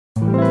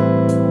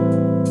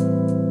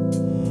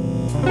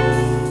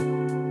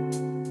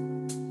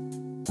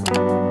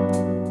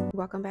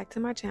Welcome back to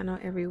my channel,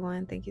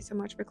 everyone. Thank you so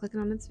much for clicking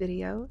on this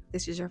video. If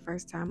this is your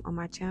first time on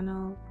my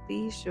channel,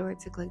 be sure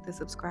to click the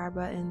subscribe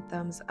button,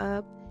 thumbs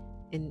up,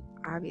 and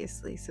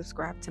obviously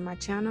subscribe to my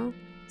channel.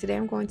 Today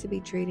I'm going to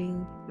be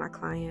treating my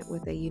client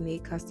with a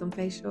unique custom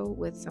facial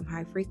with some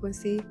high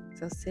frequency.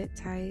 So sit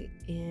tight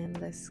and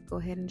let's go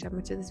ahead and jump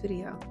into this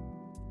video.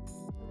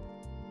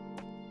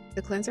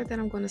 The cleanser that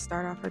I'm going to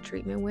start off her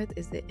treatment with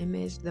is the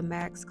Image The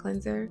Max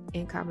Cleanser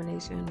in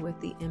combination with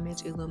the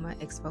Image Illuma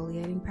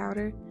Exfoliating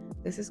Powder.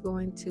 This is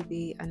going to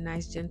be a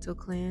nice gentle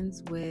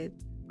cleanse with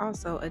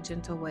also a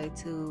gentle way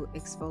to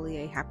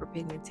exfoliate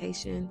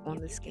hyperpigmentation on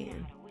the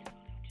skin.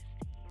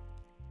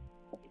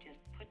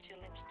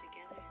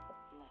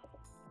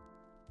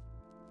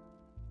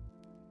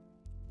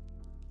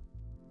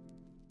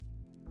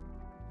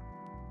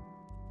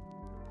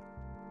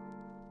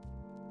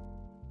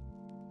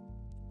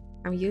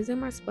 I'm using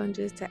my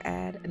sponges to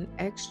add an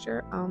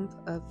extra oomph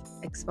of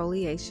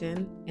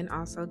exfoliation and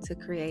also to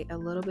create a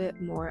little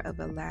bit more of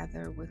a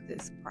lather with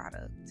this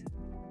product.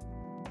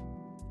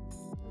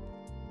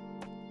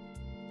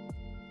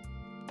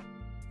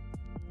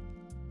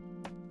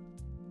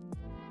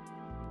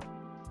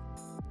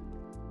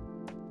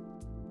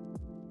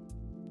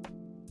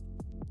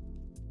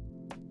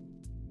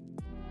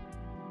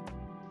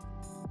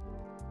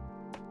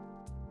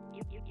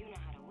 You know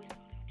how to whistle,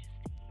 don't you,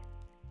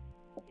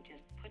 Steve? You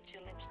just put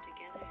your lips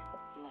together and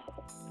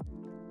blow.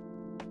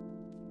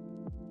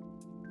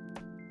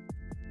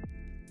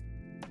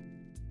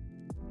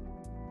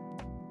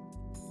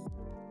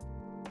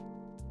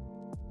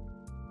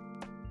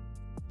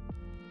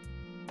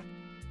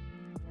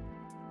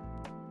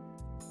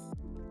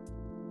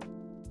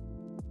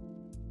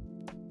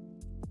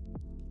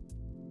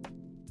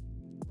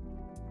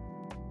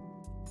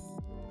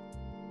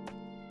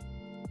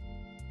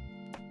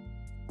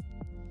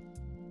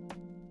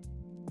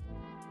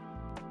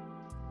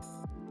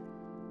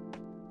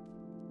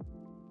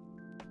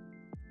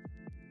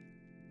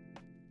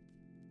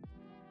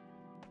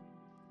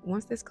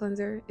 Once this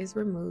cleanser is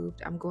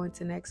removed, I'm going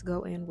to next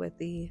go in with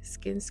the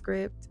Skin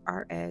Script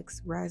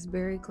RX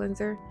Raspberry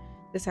Cleanser.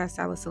 This has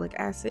salicylic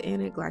acid in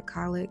it,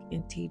 glycolic,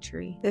 and tea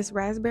tree. This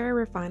raspberry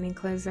refining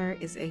cleanser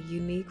is a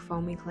unique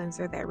foamy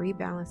cleanser that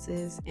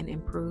rebalances and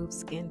improves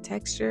skin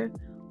texture,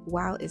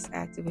 while its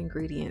active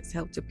ingredients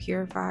help to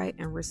purify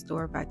and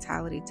restore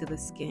vitality to the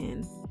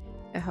skin.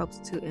 It helps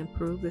to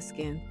improve the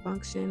skin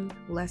function,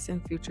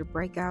 lessen future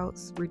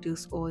breakouts,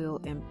 reduce oil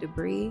and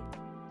debris.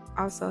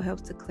 Also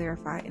helps to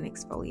clarify and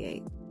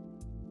exfoliate.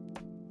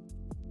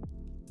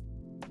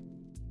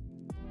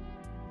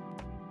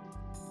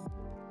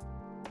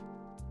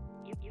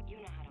 You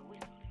know how to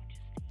whistle, don't you,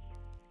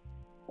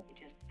 Steve? You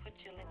just put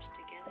your lips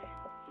together and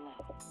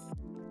blow.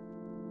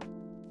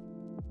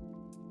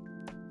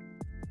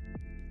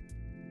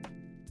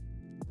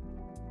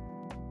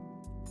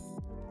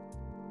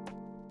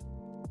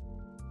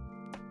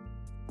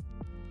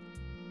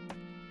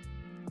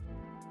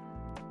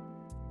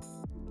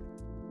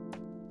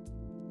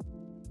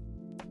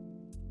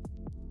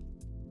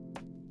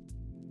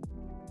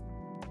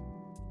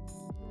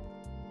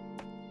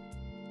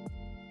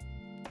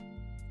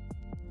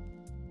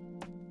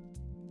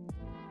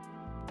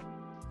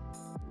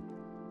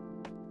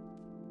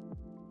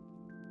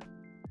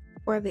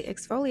 For the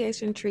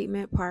exfoliation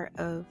treatment part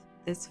of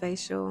this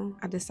facial,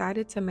 I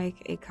decided to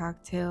make a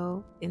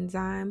cocktail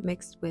enzyme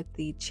mixed with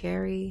the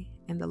cherry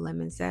and the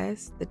lemon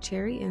zest. The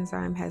cherry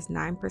enzyme has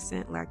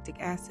 9% lactic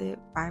acid,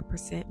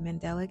 5%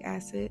 mandelic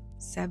acid,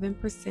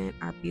 7%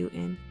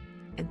 arbutin,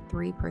 and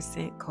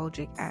 3%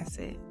 kojic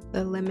acid.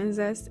 The lemon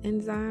zest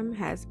enzyme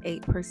has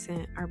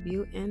 8%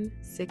 arbutin,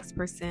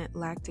 6%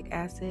 lactic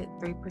acid,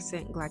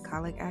 3%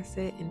 glycolic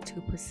acid, and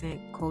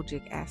 2%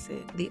 kojic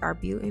acid. The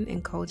arbutin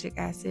and kojic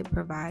acid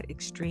provide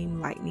extreme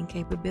lightening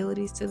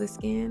capabilities to the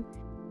skin.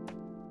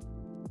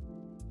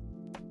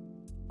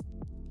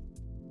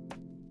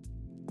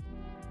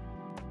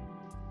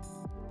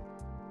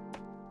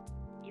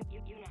 You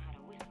know how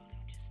to whistle, don't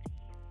you, Steve?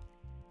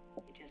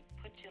 You just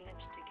put your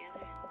lips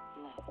together and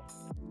blow.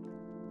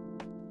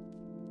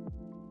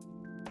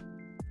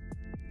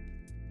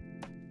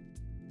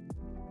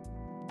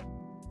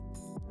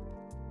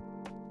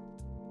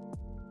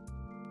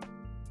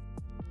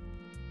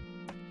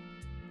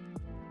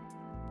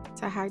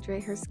 To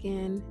hydrate her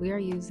skin, we are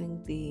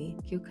using the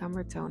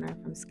Cucumber Toner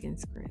from Skin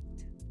Script.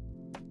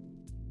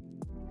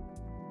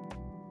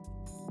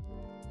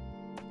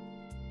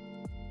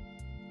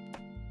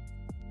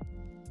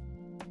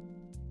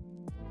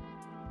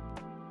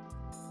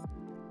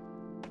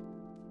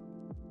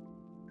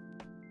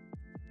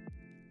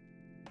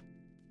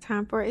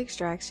 Time for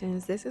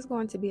extractions. This is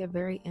going to be a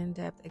very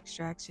in-depth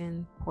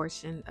extraction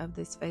portion of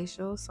this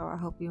facial, so I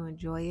hope you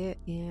enjoy it,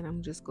 and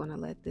I'm just going to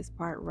let this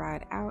part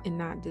ride out and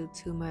not do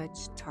too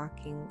much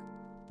talking.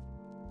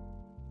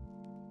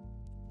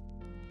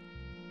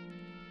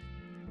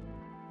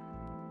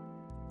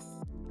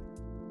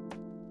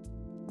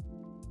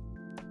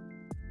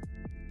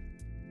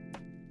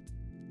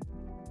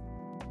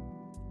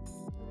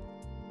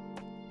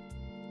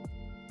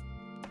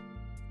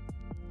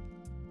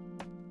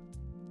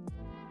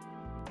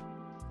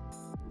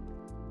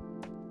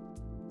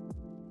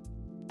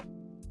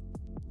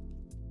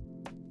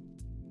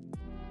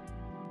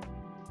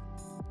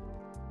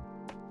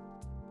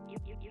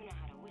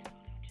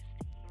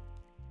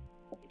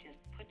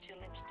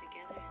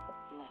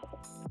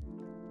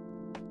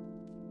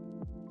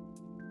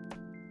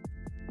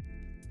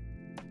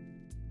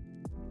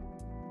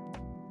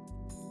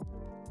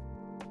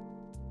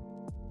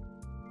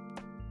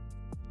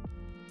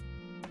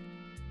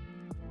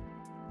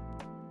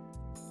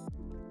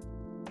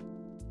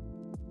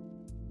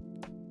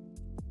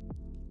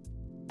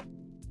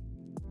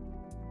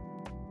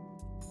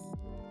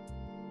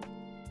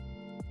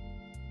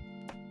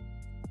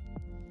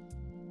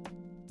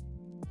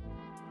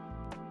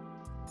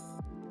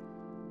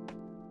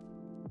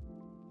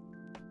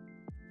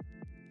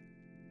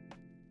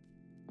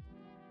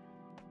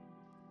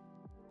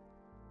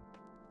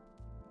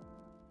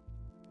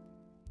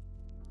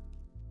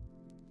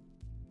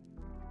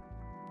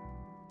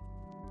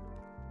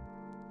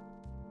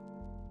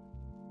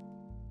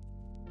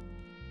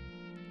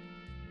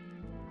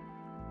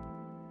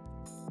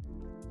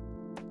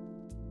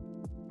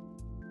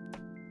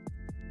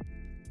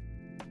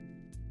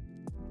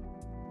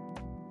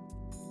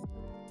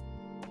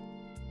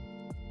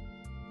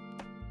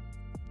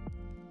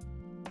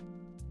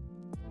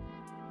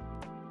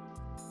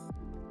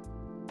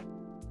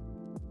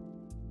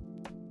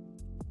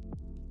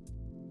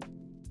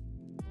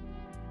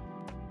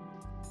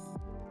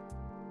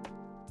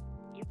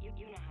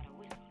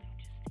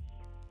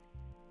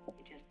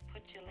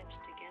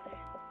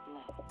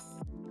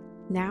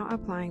 Now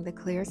applying the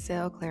Clear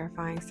Cell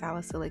Clarifying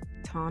Salicylic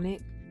Tonic.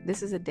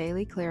 This is a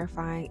daily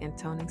clarifying and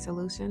toning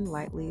solution,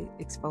 lightly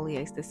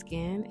exfoliates the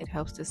skin. It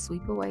helps to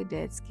sweep away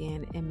dead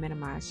skin and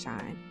minimize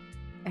shine.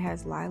 It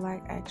has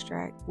lilac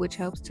extract, which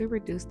helps to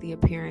reduce the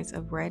appearance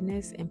of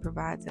redness and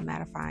provides a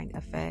mattifying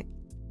effect.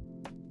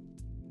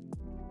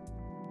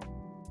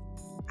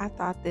 I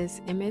thought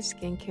this Image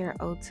Skincare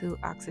O2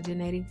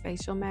 Oxygenating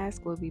Facial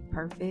Mask would be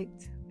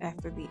perfect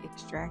after the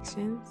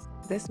extractions.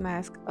 This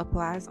mask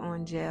applies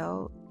on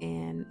gel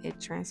and it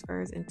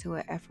transfers into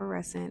an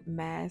effervescent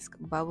mask,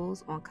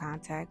 bubbles on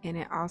contact, and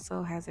it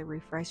also has a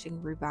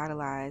refreshing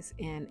revitalize,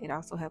 and it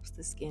also helps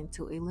the skin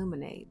to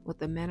illuminate. With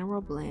the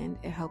mineral blend,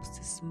 it helps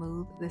to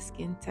smooth the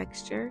skin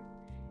texture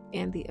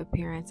and the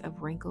appearance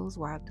of wrinkles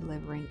while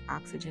delivering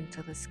oxygen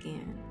to the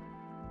skin.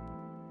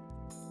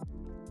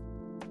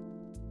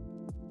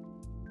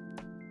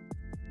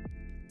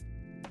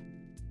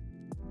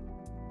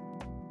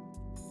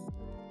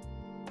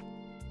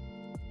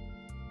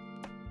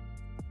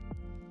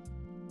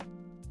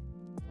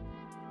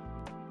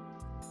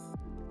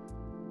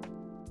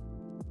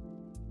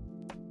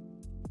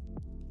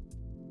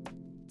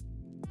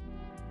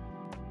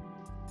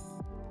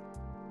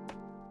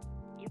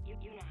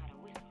 You know how to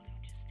whistle,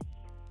 don't you, Steve?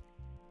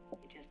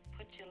 You just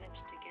put your lips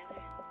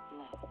together and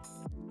blow.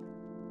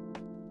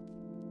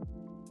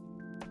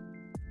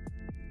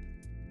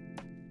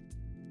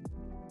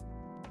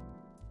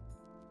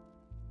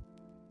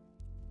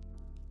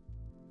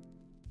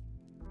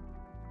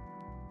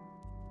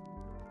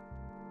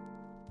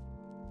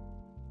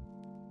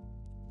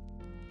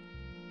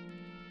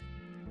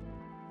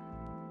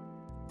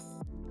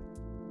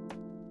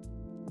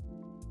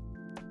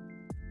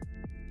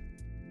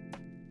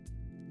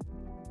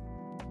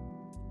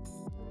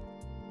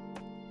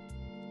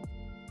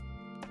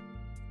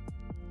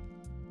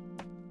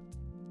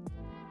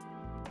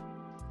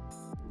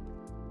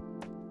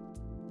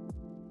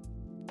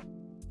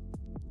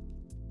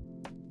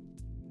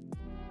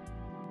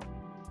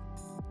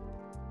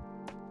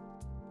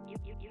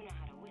 You know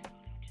how to whistle,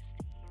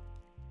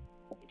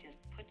 don't you, Steve? You just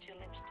put your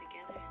lips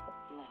together and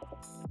blow.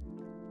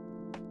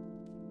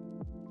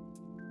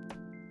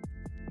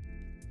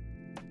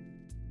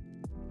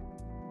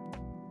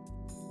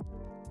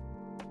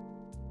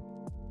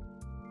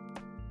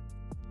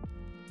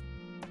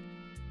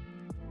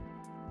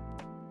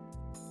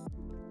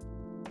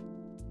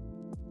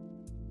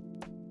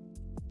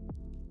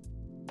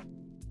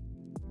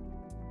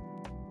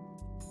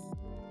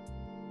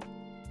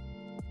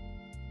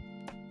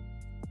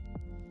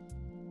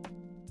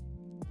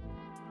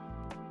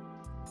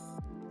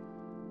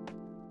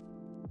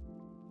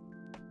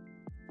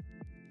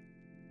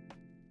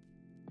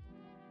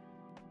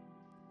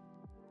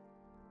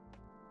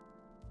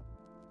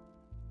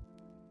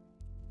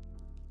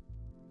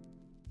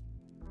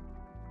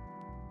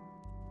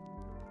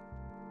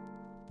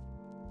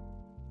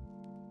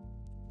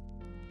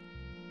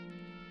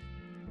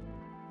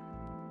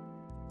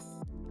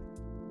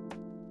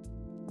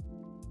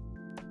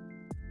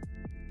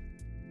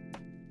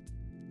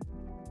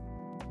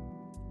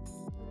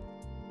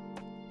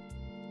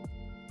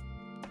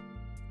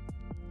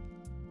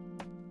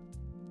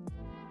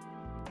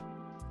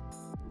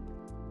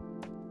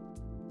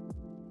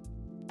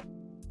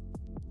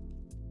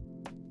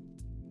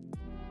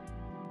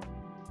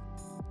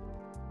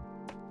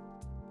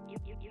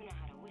 You know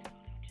how to whistle,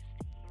 don't you,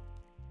 Steve?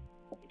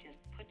 You just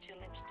put your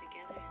lips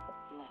together and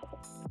blow.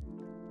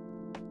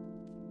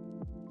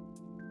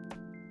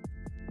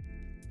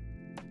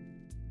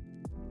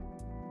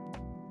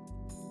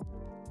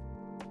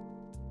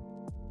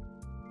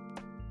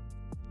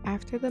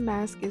 After the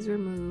mask is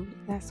removed,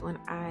 that's when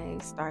I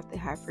start the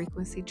high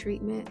frequency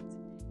treatment.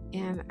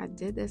 And I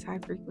did this high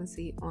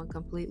frequency on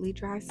completely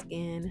dry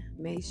skin,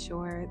 made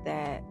sure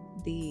that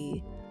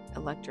the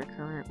electric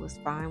current was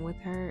fine with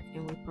her,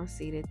 and we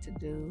proceeded to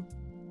do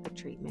the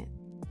treatment.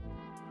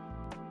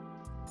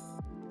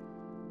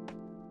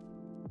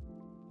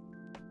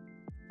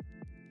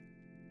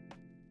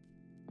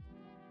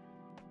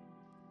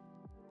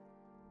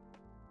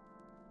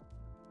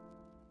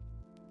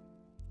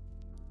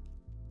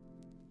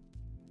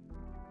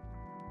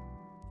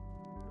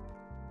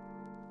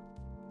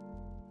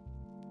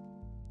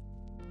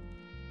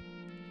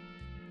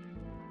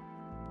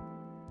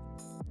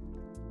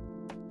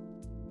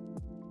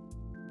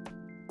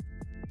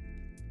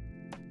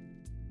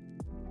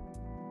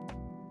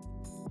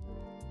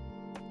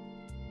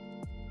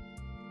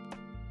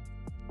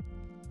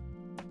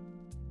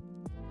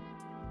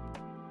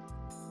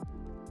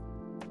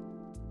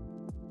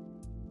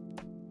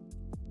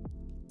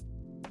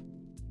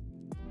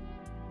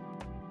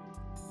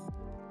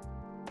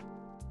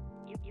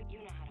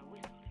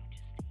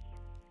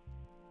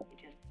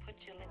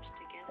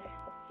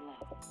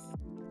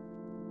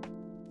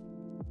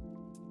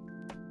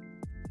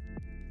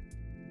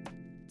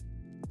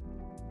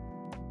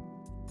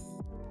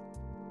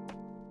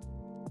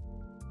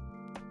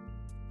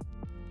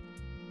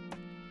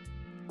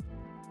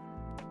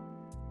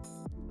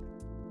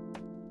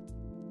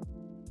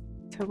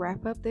 To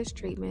wrap up this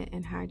treatment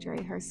and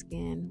hydrate her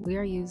skin, we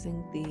are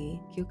using the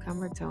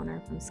Cucumber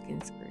Toner from Skin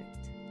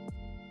Script.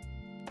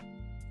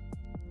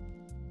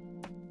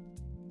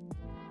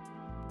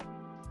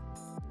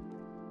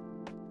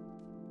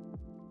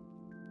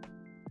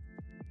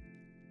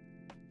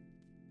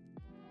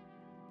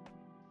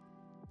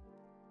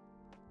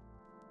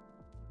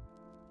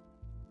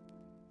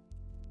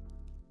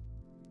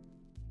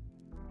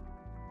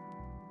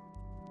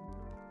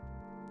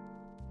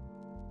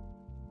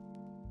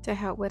 To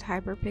help with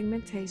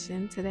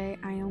hyperpigmentation, today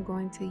I am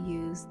going to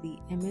use the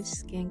Image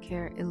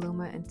Skincare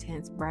Illuma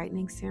Intense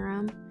Brightening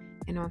Serum.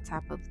 And on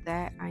top of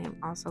that, I am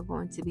also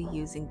going to be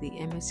using the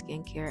Image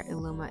Skincare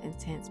Illuma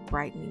Intense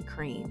Brightening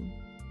Cream.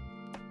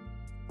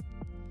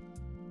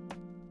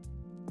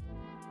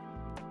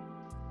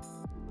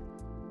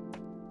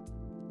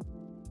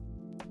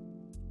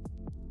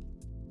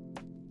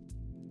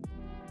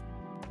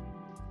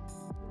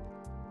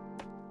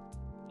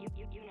 You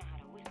know how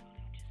to whistle,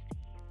 don't you,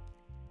 Steve?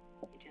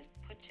 You just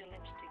put your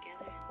lips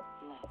together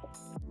and blow.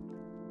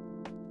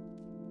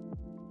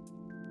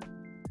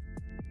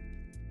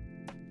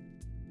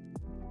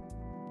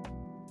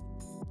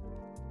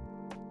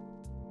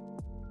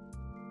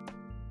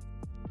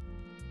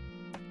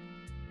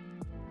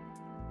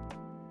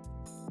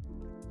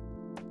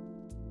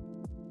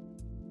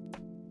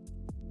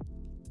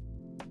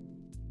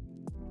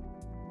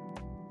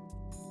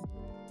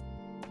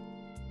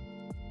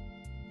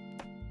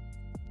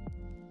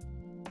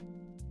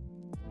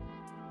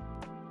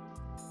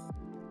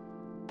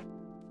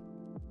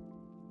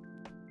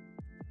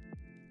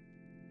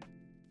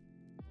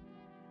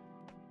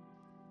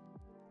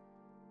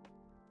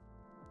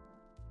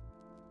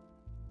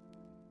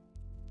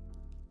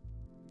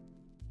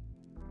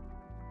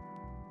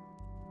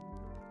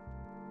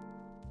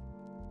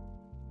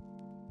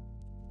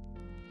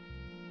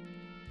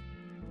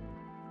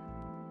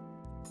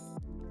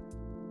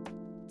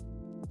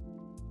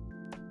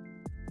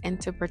 And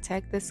to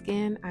protect the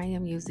skin, I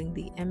am using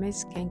the Image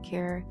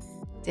Skincare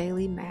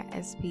Daily Matte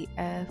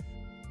SPF.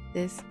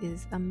 This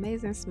is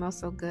amazing, smells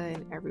so good,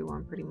 and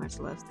everyone pretty much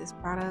loves this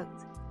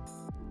product.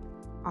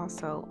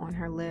 Also on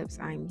her lips,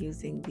 I'm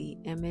using the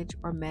Image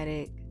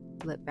Ormetic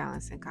Lip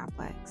Balancing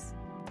Complex.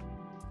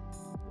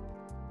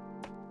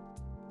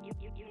 You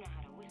know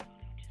how to whistle,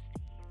 don't you,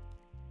 Steve?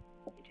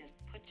 You just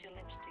put your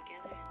lips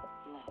together and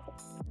blow.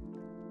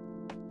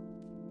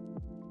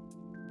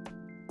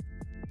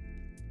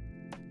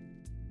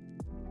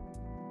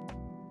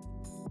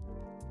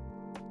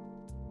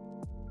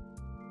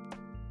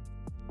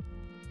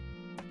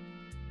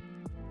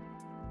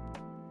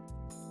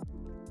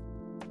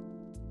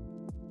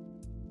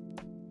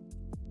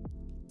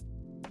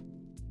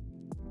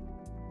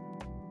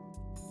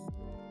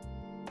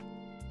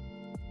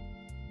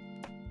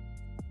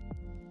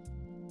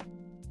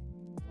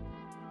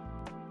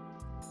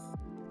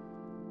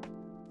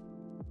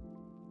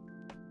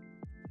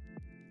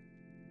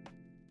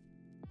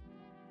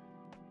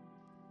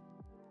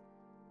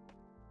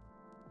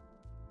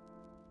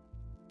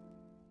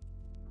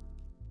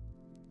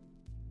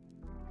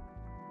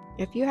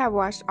 If you have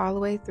watched all the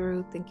way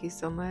through, thank you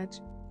so much.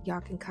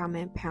 Y'all can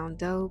comment pound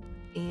dope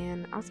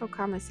and also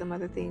comment some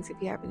other things if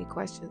you have any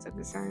questions or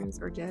concerns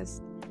or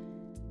just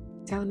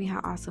telling me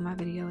how awesome my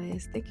video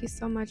is. Thank you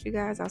so much, you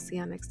guys. I'll see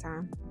y'all next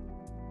time.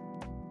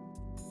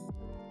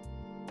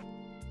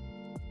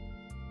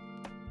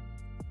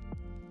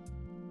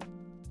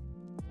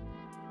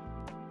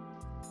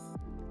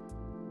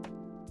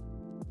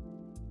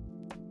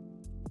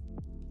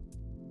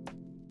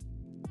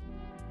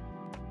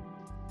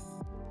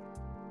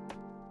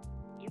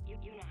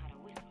 You know how to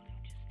whistle,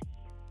 don't you, Steve?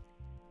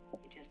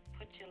 You just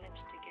put your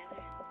lips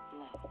together and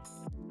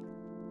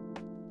blow.